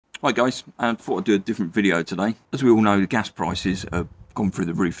Hi guys, I thought I'd do a different video today. As we all know, the gas prices have gone through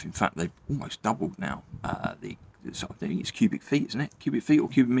the roof. In fact, they've almost doubled now. I think it's cubic feet, isn't it? Cubic feet or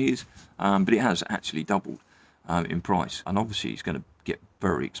cubic meters? But it has actually doubled in price. And obviously it's going to get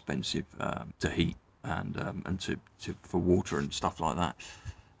very expensive to heat and for water and stuff like that.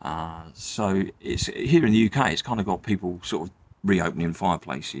 So it's here in the UK, it's kind of got people sort of reopening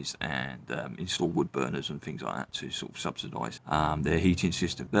fireplaces and install wood burners and things like that to sort of subsidise their heating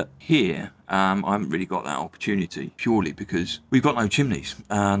system. But here, I haven't really got that opportunity, purely because we've got no chimneys,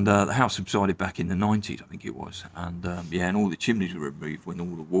 and the house subsided back in the 90s, I think it was, and yeah, and all the chimneys were removed when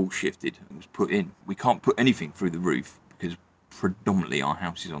all the walls shifted and was put in. We can't put anything through the roof because predominantly our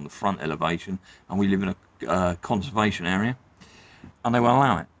house is on the front elevation and we live in a conservation area, and they won't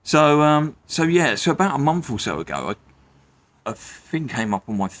allow it. So yeah, so about a month or so ago, a thing came up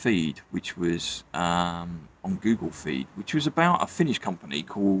on my feed, which was on Google feed, which was about a Finnish company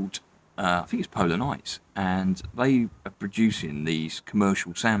called, I think it's Polar Nights, and they are producing these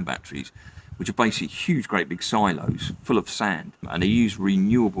commercial sand batteries, which are basically huge, great big silos full of sand, and they use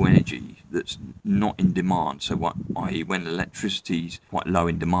renewable energy that's not in demand. So i.e. when electricity's quite low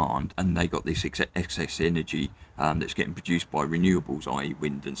in demand and they got this excess energy that's getting produced by renewables, i.e.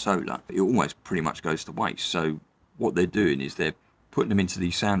 wind and solar, it almost pretty much goes to waste. So what they're doing is they're putting them into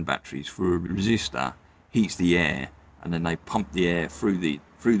these sand batteries for a resistor, heats the air, and then they pump the air through the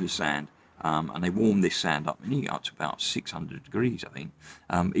sand, and they warm this sand up, and you get up to about 600 degrees, I think,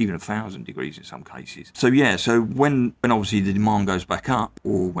 even 1,000 degrees in some cases. So yeah, so when obviously the demand goes back up,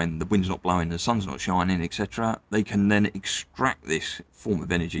 or when the wind's not blowing, the sun's not shining, etc., they can then extract this form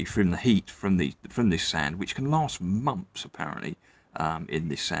of energy from the heat from this sand, which can last months apparently in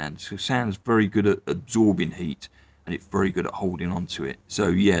this sand. So sand's very good at absorbing heat, and it's very good at holding on to it. So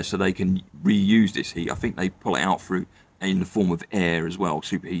yeah, so they can reuse this heat. I think they pull it out through in the form of air as well,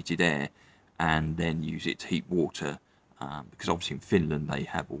 superheated air, and then use it to heat water, because obviously in Finland they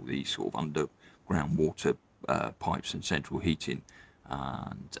have all these sort of underground water pipes and central heating,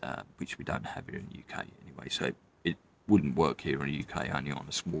 and which we don't have here in the UK anyway, so it wouldn't work here in the UK, only on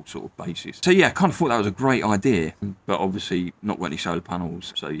a small sort of basis. So yeah, I kind of thought that was a great idea, but obviously not got any solar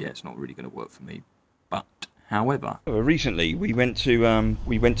panels, so yeah, it's not really going to work for me. But however, recently we went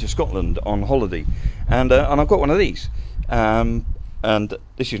to Scotland on holiday, and I've got one of these, and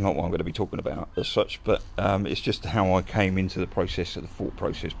this is not what I'm going to be talking about as such, but it's just how I came into the process, of the thought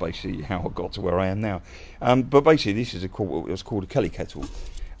process, basically how I got to where I am now. But basically, this is what's called a Kelly kettle,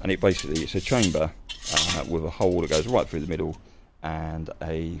 and it's a chamber with a hole that goes right through the middle and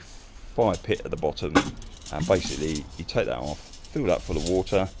a fire pit at the bottom, and basically you take that off, fill that full of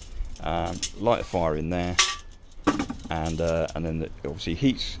water, light a fire in there, and then it obviously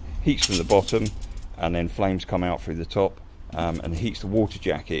heats from the bottom, and then flames come out through the top, and heats the water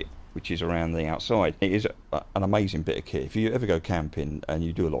jacket, which is around the outside. It is an amazing bit of kit. If you ever go camping, and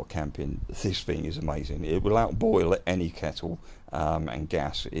you do a lot of camping, this thing is amazing. It will outboil any kettle and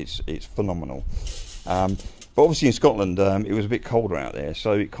gas. It's phenomenal. But obviously in Scotland, it was a bit colder out there,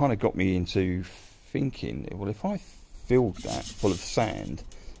 so it kind of got me into thinking, well, if I filled that full of sand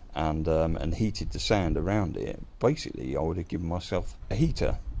and heated the sand around it, basically I would have given myself a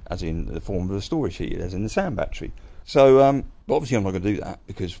heater, as in the form of a storage heater, as in the sand battery. So but obviously I'm not going to do that,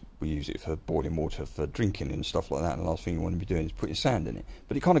 because we use it for boiling water for drinking and stuff like that, and the last thing you want to be doing is putting sand in it.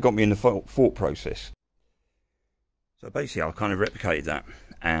 But it kind of got me in the thought process. So basically I kind of replicated that,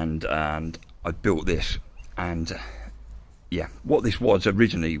 and I built this, and yeah, what this was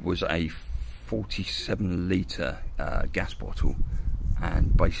originally was a 47 litre gas bottle,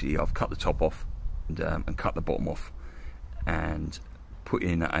 and basically I've cut the top off and cut the bottom off, and put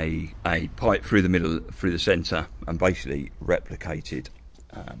in a pipe through the middle, through the centre, and basically replicated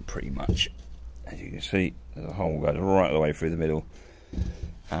pretty much, as you can see, the hole goes right the way through the middle,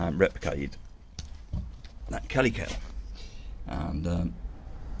 replicated that Kelly kettle. And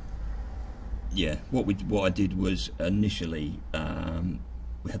yeah, what I did was initially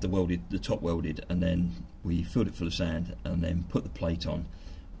we had the top welded, and then we filled it full of sand, and then put the plate on,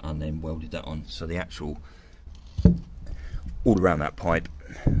 and then welded that on. So the actual, all around that pipe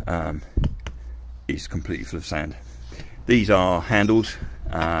is completely full of sand. These are handles.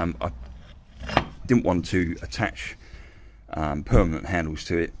 I didn't want to attach permanent handles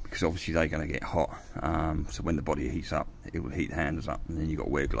to it, because obviously they're going to get hot, so when the body heats up, it will heat the handles up, and then you've got to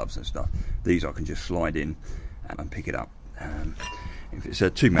wear gloves and stuff. These I can just slide in and pick it up. If it's a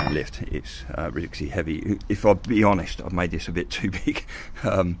two-man lift, it's ridiculously heavy. If I'll be honest, I've made this a bit too big.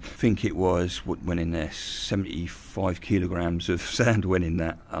 I think it was, what went in there, 75 kilograms of sand went in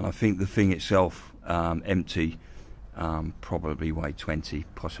that, and I think the thing itself, empty, probably weigh 20,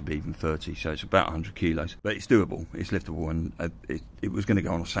 possibly even 30, so it's about 100 kilos. But it's doable, it's liftable, and it was going to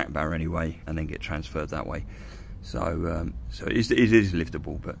go on a sack barrow anyway and then get transferred that way. So it is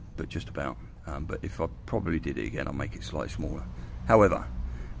liftable, but just about. But if I probably did it again, I'll make it slightly smaller. However,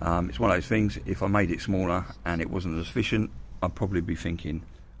 it's one of those things, if I made it smaller and it wasn't as efficient, I'd probably be thinking,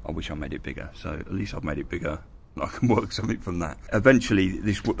 I wish I made it bigger. So at least I've made it bigger, and I can work something from that. Eventually,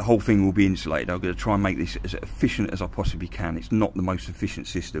 the whole thing will be insulated. I'm going to try and make this as efficient as I possibly can. It's not the most efficient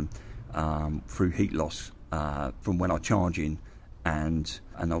system through heat loss from when I charge in and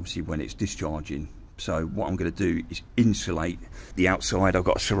obviously when it's discharging. So what I'm going to do is insulate the outside. I've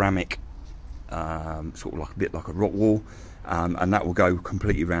got a ceramic, sort of like a bit like a rock wall, and that will go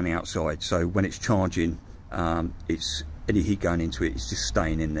completely around the outside. So when it's charging, it's any heat going into it is just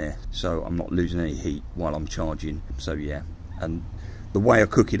staying in there, so I'm not losing any heat while I'm charging. So yeah, and the way I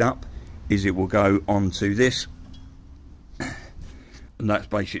cook it up is it will go onto this, and that's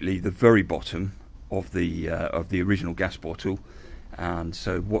basically the very bottom of the original gas bottle. And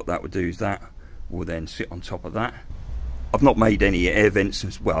so what that would do is that will then sit on top of that. I've not made any air vents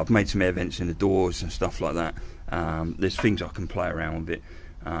as well. I've made some air vents in the doors and stuff like that. There's things I can play around with it,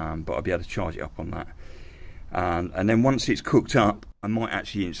 but I'll be able to charge it up on that. And then once it's cooked up, I might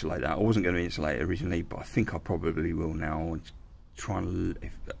actually insulate that. I wasn't going to insulate it originally, but I think I probably will now. I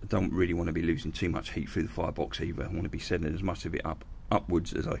don't really want to be losing too much heat through the firebox either. I want to be sending as much of it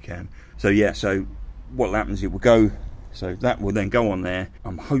upwards as I can. So yeah, so what happens, it will go. So that will then go on there.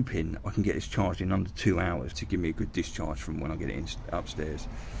 I'm hoping I can get this charged in under 2 hours to give me a good discharge from when I get it upstairs.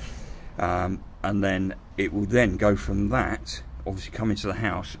 And then it will then go from that, obviously come into the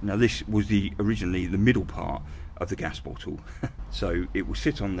house. Now this was originally the middle part of the gas bottle. So it will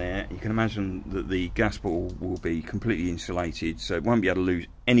sit on there. You can imagine that the gas bottle will be completely insulated, so it won't be able to lose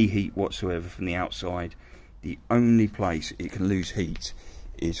any heat whatsoever from the outside. The only place it can lose heat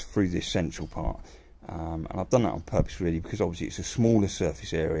is through this central part. And I've done that on purpose really, because obviously it's a smaller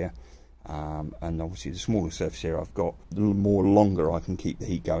surface area, and obviously the smaller surface area I've got, the more longer I can keep the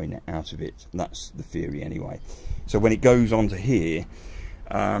heat going out of it. That's the theory anyway. So when it goes onto here,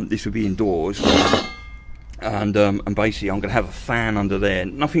 this will be indoors, and basically I'm going to have a fan under there,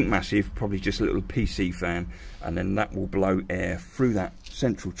 nothing massive, probably just a little PC fan, and then that will blow air through that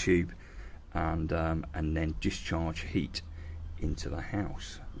central tube and then discharge heat into the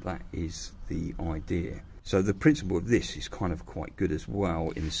house. That is the idea. So the principle of this is kind of quite good as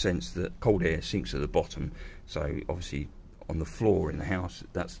well, in the sense that cold air sinks at the bottom. So obviously on the floor in the house,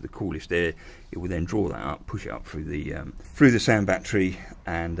 that's the coolest air. It will then draw that up, push it up through the sound battery,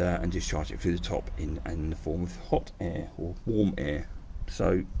 and discharge it through the top in the form of hot air or warm air.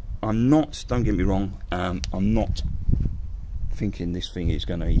 So I'm not, don't get me wrong, I'm not thinking this thing is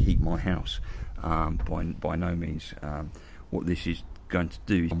going to heat my house, by no means. What this is going to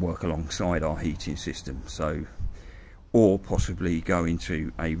do is work alongside our heating system, so, or possibly go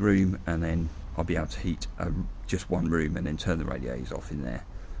into a room and then I'll be able to heat just one room and then turn the radiators off in there.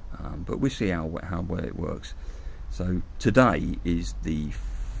 But we'll see how well it works. So today is the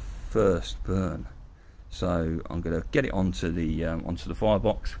first burn, so I'm going to get it onto the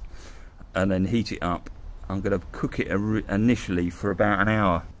firebox and then heat it up. I'm going to cook it initially for about an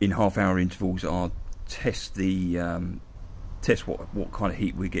hour in half-hour intervals. I'll test what kind of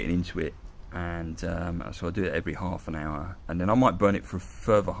heat we're getting into it, and so I do it every half an hour, and then I might burn it for a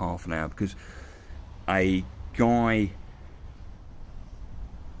further half an hour, because a guy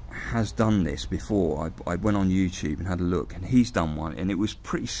has done this before. I went on YouTube and had a look, and he's done one, and it was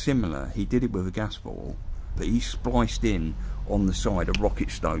pretty similar. He did it with a gas bottle, but he spliced in on the side a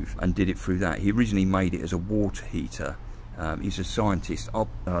rocket stove and did it through that. He originally made it as a water heater. He's a scientist. I'll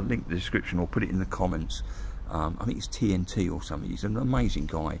link the description or put it in the comments. I think it's TNT or something. He's an amazing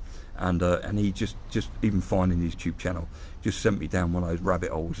guy, and he just even finding his YouTube channel just sent me down one of those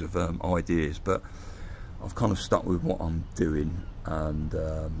rabbit holes of ideas. But I've kind of stuck with what I'm doing and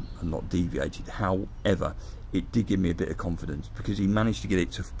not deviated. However, it did give me a bit of confidence, because he managed to get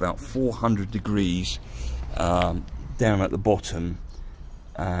it to about 400 degrees down at the bottom,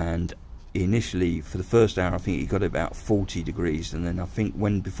 and initially for the first hour I think he got it about 40 degrees, and then I think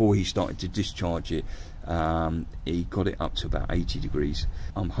before he started to discharge it, he got it up to about 80 degrees.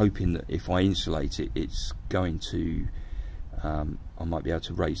 I'm hoping that if I insulate it, it's going to I might be able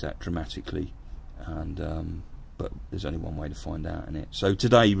to raise that dramatically, and but there's only one way to find out in it. So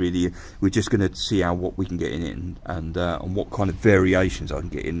today really we're just going to see what we can get in it, and what kind of variations I can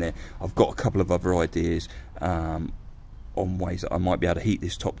get in there. I've got a couple of other ideas on ways that I might be able to heat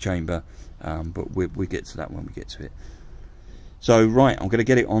this top chamber, but we'll get to that when we get to it. So right, I'm going to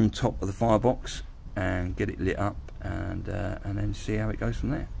get it on top of the firebox, and get it lit up, and then see how it goes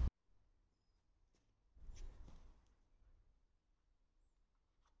from there.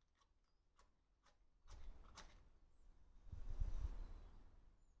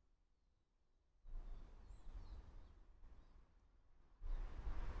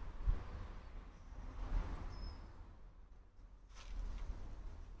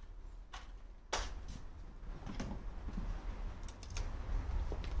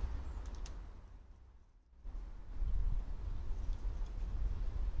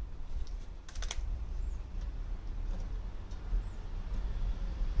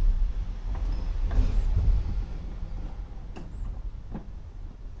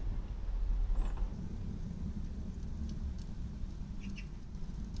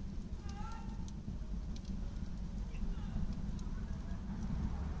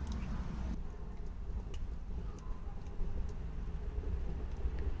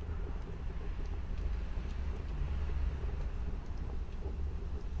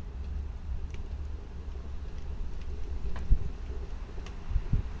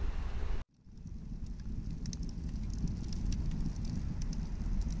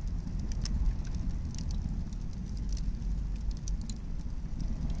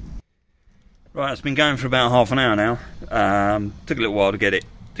 Right, it's been going for about half an hour now. Took a little while to get it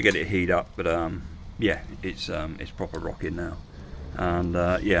heat up, but yeah, it's proper rocking now. And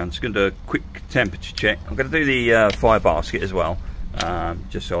yeah, I'm just going to do a quick temperature check. I'm going to do the fire basket as well,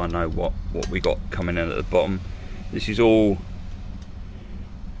 just so I know what we got coming in at the bottom. This is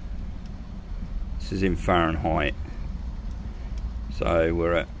in Fahrenheit, so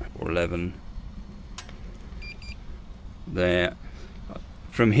we're at 11 there.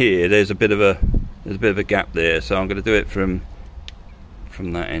 From here, there's a bit of a gap there, so I'm going to do it from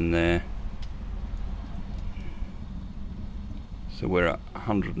that end there. So we're at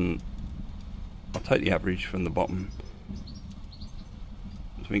 100 and I'll take the average from the bottom.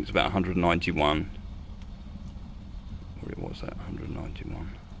 I think it's about 191. Or it was that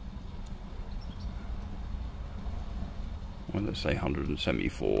 191. Well, let's say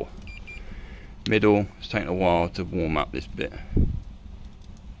 174. Middle. It's taken a while to warm up this bit.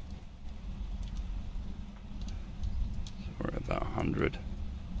 About 100,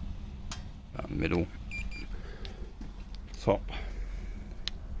 about middle, top,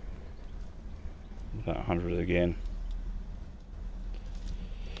 about 100 again,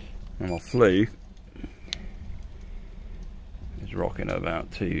 and my flue is rocking at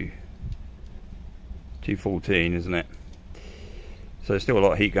about 214, isn't it? So there's still a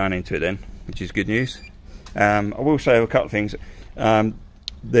lot of heat going into it then, which is good news. I will say a couple of things.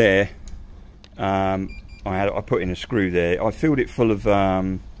 There, I put in a screw there. I filled it full of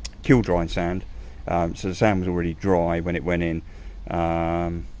kiln drying sand, so the sand was already dry when it went in.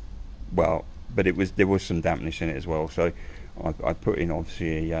 Well, but there was some dampness in it as well, so I put in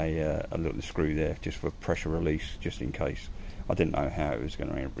obviously a little screw there just for pressure release, just in case. I didn't know how it was going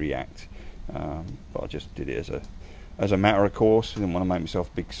to react, but I just did it as a matter of course. I didn't want to make myself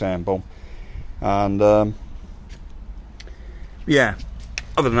a big sand bomb, and yeah.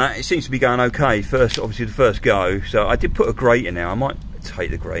 Other than that, it seems to be going okay. Obviously the first go. So I did put a grate in there. I might take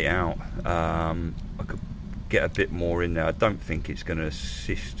the grate out. I could get a bit more in there. I don't think it's going to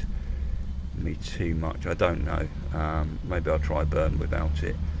assist me too much. I don't know. Maybe I'll try burn without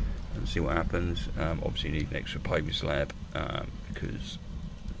it and see what happens. Obviously you need an extra paving slab because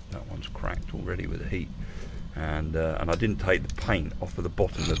that one's cracked already with the heat. And I didn't take the paint off of the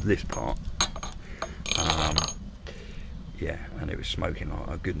bottom of this part. Yeah, and it was smoking like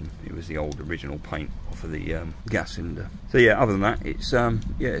a good one. It was the old original paint off of the gas cylinder. So yeah, other than that, it's yeah,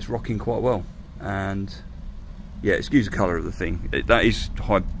 it's rocking quite well. And yeah, excuse the colour of the thing. That is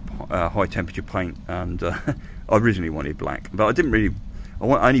high temperature paint, and I originally wanted black, but I didn't really.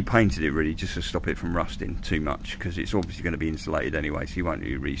 I only painted it really just to stop it from rusting too much, because it's obviously going to be insulated anyway, so you won't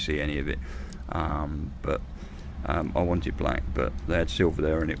really see any of it. But I wanted black, but they had silver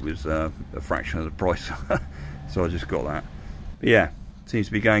there, and it was a fraction of the price. So I just got that. But yeah, seems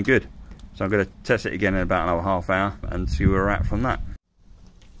to be going good. So I'm going to test it again in about another half hour and see where we're at from that.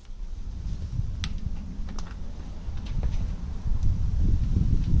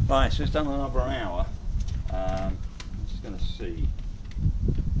 Right, so it's done another hour. I'm just going to see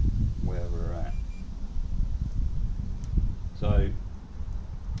where we're at. So I've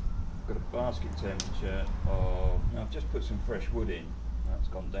got a basket temperature of, now I've just put some fresh wood in. That's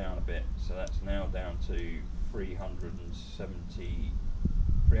gone down a bit, so that's now down to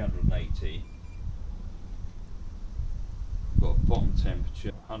 380. Got a bottom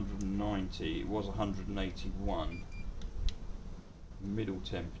temperature 190. It was 181. middle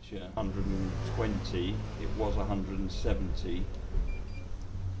temperature 120, it was 170,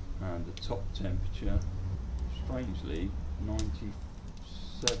 and the top temperature strangely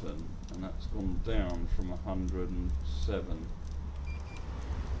 97, and that's gone down from 107.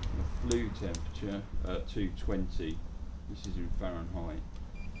 The flue temperature 220, this is in Fahrenheit.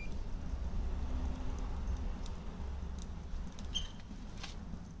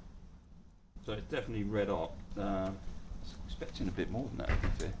 So it's definitely red hot. I was expecting a bit more than that, to be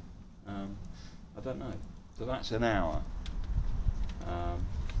fair. I don't know. So that's an hour. I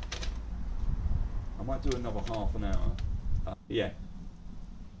might do another half an hour. Yeah.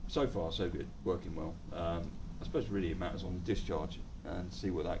 So far, so good. Working well. I suppose really it matters on the discharge and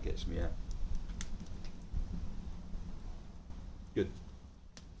see what that gets me at. Good.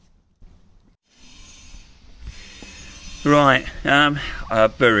 Right.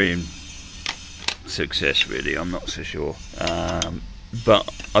 Very success really, I'm not so sure, but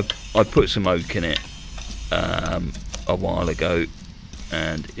I put some oak in it a while ago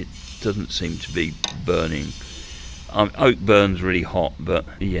and it doesn't seem to be burning. Oak burns really hot, but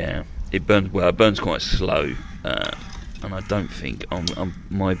yeah, it burns well. It burns quite slow, and I don't think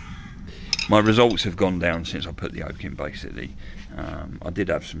my results have gone down since I put the oak in basically. I did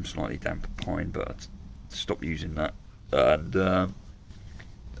have some slightly damper pine, but I stopped using that, and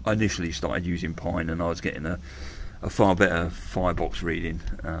I initially started using pine and I was getting a far better firebox reading,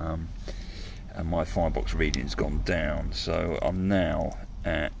 and my firebox reading's gone down, so I'm now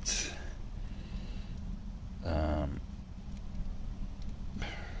at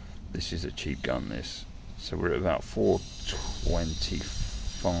this is a cheap gun, this, so we're at about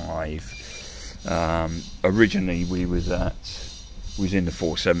 425. Originally we was in the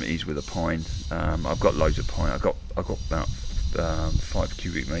 470s with a pine. I've got loads of pine. I've got about 5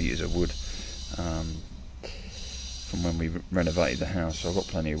 cubic meters of wood from when we renovated the house, so I've got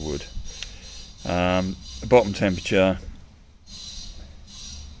plenty of wood. Bottom temperature,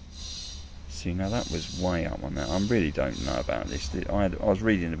 see, now that was way up on that. I really don't know about this. I was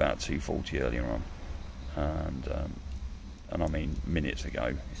reading about 240 earlier on, and I mean minutes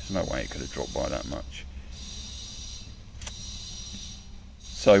ago. There's no way it could have dropped by that much.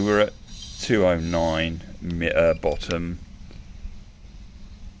 So we're at 209 bottom.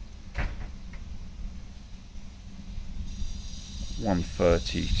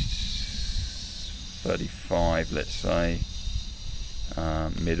 130.35, let's say,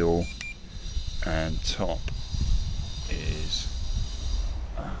 middle, and top is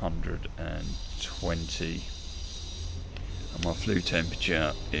 120, and my flue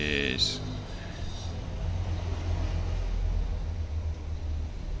temperature is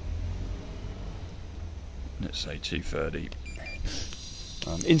let's say 230.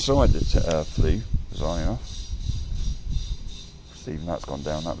 Inside the flue, bizarrely enough, even that's gone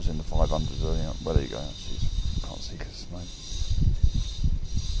down. That was in the 500s earlier. Well, there you go. Jeez, can't see because smoke.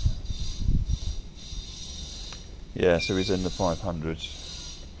 Yeah, so he's in the 500s.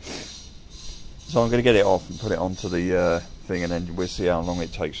 So I'm going to get it off and put it onto the thing, and then we'll see how long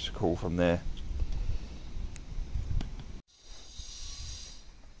it takes to cool from there.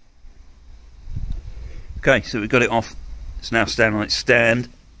 Okay, so we've got it off. It's now standing on its stand.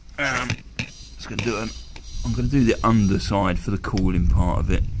 It's going to do I'm going to do the underside for the cooling part of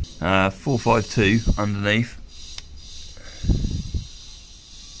it. 452 underneath.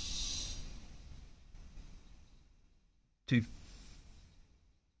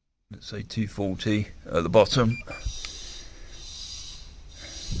 Let's say 240 at the bottom.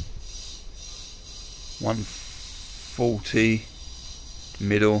 140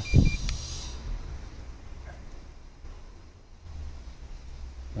 middle.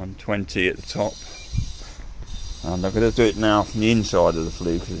 120 at the top. And I'm going to do it now from the inside of the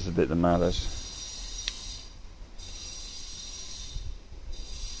flue because it's a bit that matters.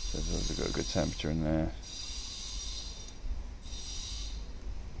 So we've got a good temperature in there.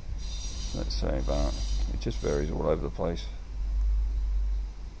 Let's say about, it just varies all over the place.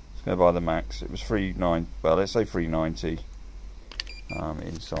 Let's go by the max. It was 390, well, let's say 390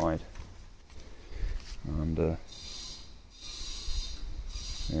 inside. And yeah,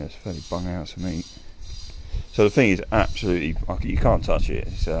 it's fairly bung out to meat. So the thing is, absolutely, you can't touch it.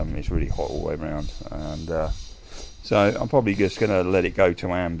 It's really hot all the way around, and so I'm probably just going to let it go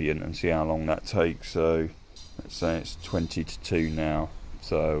to ambient and see how long that takes. So let's say it's 20 to 2 now.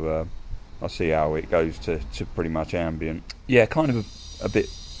 So I'll see how it goes to pretty much ambient. Yeah, kind of a bit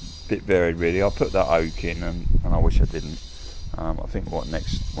varied really. I'll put that oak in, and I wish I didn't. I think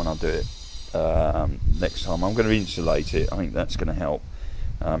when I do it next time, I'm going to insulate it. I think that's going to help.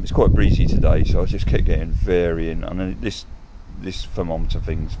 It's quite breezy today, so I just kept getting varying. I mean, this this thermometer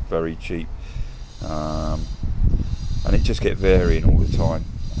thing's very cheap, and it just gets varying all the time.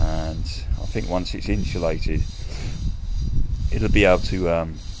 And I think once it's insulated, it'll be able to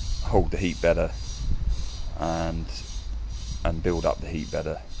hold the heat better and build up the heat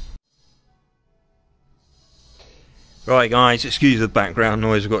better. Right guys, excuse the background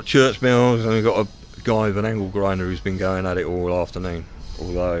noise. We've got church bells and we've got a guy with an angle grinder who's been going at it all afternoon.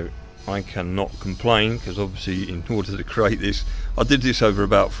 Although I cannot complain, because obviously in order to create this, I did this over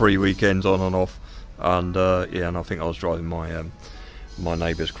about 3 weekends on and off, and yeah, and I think I was driving my my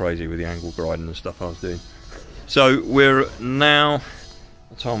neighbours crazy with the angle grinding and stuff I was doing. So we're now,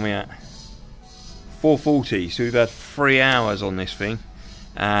 what time are we at? 4:40. So we've had 3 hours on this thing,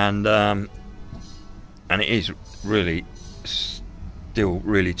 and it is really still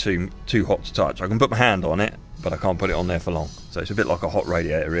really too hot to touch. I can put my hand on it, but I can't put it on there for long. So it's a bit like a hot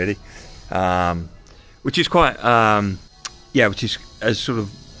radiator, really, which is quite yeah, which has sort of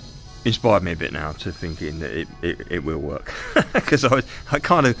inspired me a bit now to thinking that it will work. Because I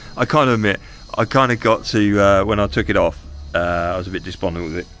kind of admit I kind of got to when I took it off, I was a bit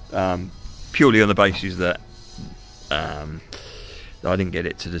despondent with it, purely on the basis that I didn't get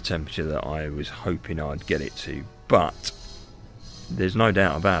it to the temperature that I was hoping I'd get it to. But there's no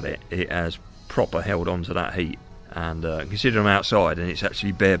doubt about it, it has proper held on to that heat. And consider I'm outside and it's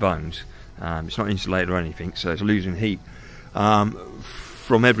actually bare bones, it's not insulated or anything, so it's losing heat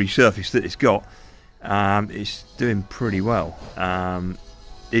from every surface that it's got. It's doing pretty well.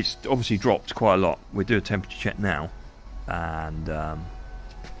 It's obviously dropped quite a lot. We'll do a temperature check now, and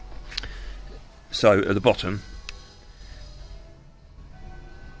so at the bottom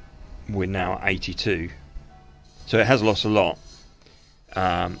we're now at 82, so it has lost a lot.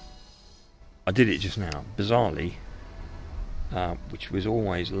 I did it just now, bizarrely, which was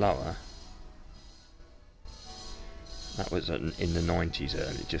always lower. That was in the 90s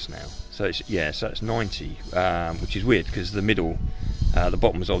earlier just now. So it's, yeah, so it's 90, which is weird because the middle, the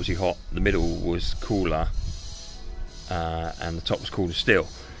bottom was obviously hot, the middle was cooler, and the top was cooler still.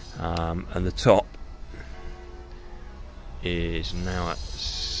 And the top is now at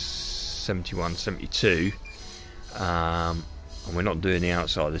 71, 72. And we're not doing the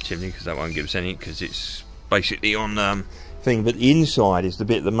outside of the chimney because that won't give us any, because it's basically on thing. But the inside is the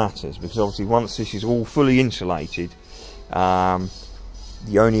bit that matters, because obviously once this is all fully insulated, the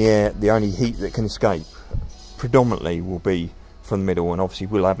only heat that can escape predominantly will be from the middle, and obviously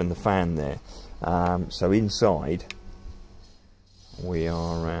we'll have in the fan there. So inside we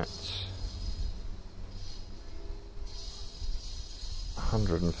are at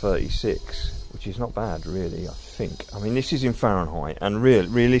 136, which is not bad really, I think. I mean, this is in Fahrenheit, and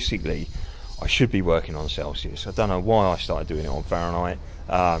realistically I should be working on Celsius. I don't know why I started doing it on Fahrenheit,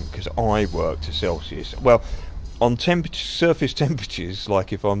 because I work to Celsius. Well, on surface temperatures,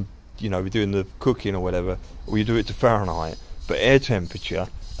 like if I'm, you know, doing the cooking or whatever, we do it to Fahrenheit, but air temperature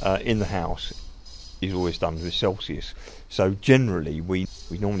in the house is always done with Celsius. So generally we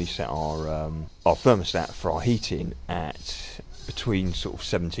normally set our thermostat for our heating at between sort of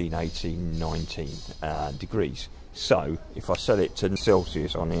 17, 18, 19 degrees. So if I set it to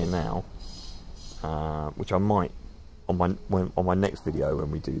Celsius on here now, which I might on my next video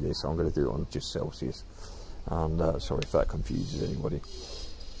when we do this, I'm going to do it on just Celsius. And sorry if that confuses anybody.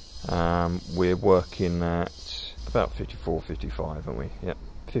 We're working at about 54, 55, aren't we? Yep,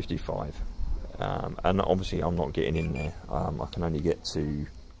 55. And obviously I'm not getting in there. I can only get to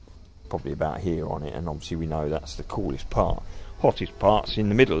probably about here on it, and obviously we know that's the coolest part. Hottest part's in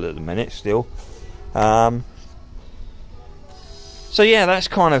the middle at the minute still. So yeah, that's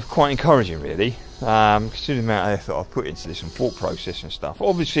kind of quite encouraging really, considering the amount of effort I've put into this and thought process and stuff.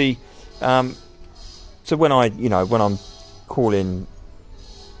 Obviously, so when I'm calling,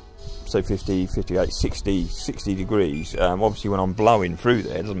 say 50, 58, 60 degrees, obviously when I'm blowing through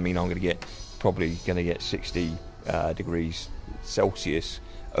there, it doesn't mean I'm probably going to get 60 degrees Celsius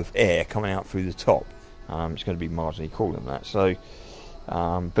of air coming out through the top. It's going to be marginally cooler than that. So,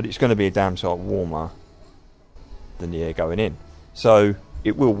 but it's going to be a damn sight warmer than the air going in. So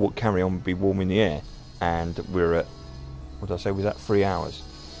it will carry on be warming the air, and we're at, what did I say, was that 3 hours?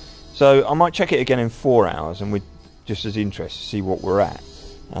 So I might check it again in 4 hours, and we're just as interested to see what we're at,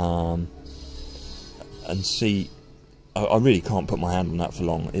 and see. I really can't put my hand on that for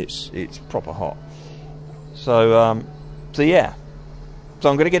long. It's proper hot. So so yeah. So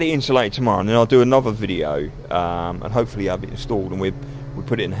I'm going to get it insulated tomorrow, and then I'll do another video, and hopefully have it installed, and we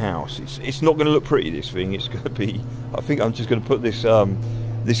put it in the house. It's not going to look pretty, this thing. It's going to be, I think I'm just going to put this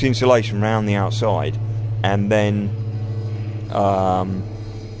this insulation around the outside, and then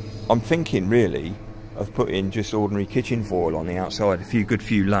I'm thinking really of putting just ordinary kitchen foil on the outside, a good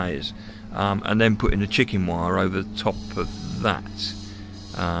few layers, and then putting the chicken wire over the top of that,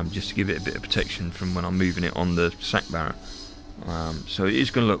 just to give it a bit of protection from when I'm moving it on the sack barrow. So it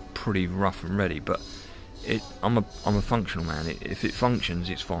is going to look pretty rough and ready, but I'm a functional man. If it functions,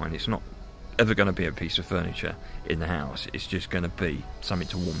 it's fine. It's not ever going to be a piece of furniture in the house. It's just going to be something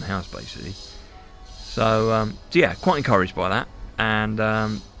to warm the house, basically. So yeah, quite encouraged by that,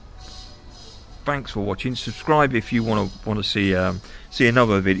 and thanks for watching. Subscribe if you want to see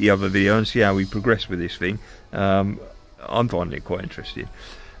another video and see how we progress with this thing. I'm finding it quite interesting,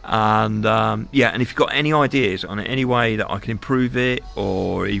 and yeah, and if you've got any ideas on any way that I can improve it,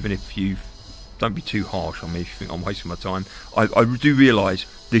 or even if you don't be too harsh on me if you think I'm wasting my time. I do realise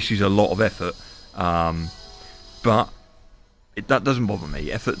this is a lot of effort, but that doesn't bother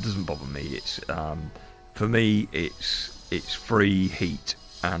me. Effort doesn't bother me. It's for me, it's free heat,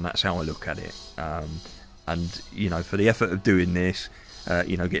 and that's how I look at it. And you know, for the effort of doing this,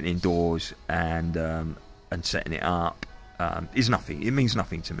 you know, getting indoors and setting it up is nothing. It means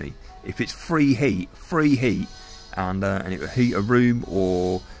nothing to me. If it's free heat, and it will heat a room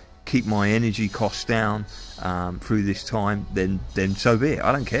or keep my energy costs down through this time, then so be it.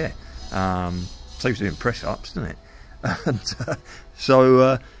 I don't care. Saves doing press ups, doesn't it? And,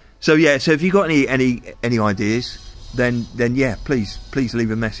 so yeah. So if you got any ideas, then yeah, please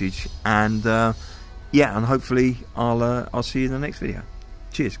leave a message, and yeah, and hopefully I'll see you in the next video.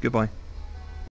 Cheers. Goodbye.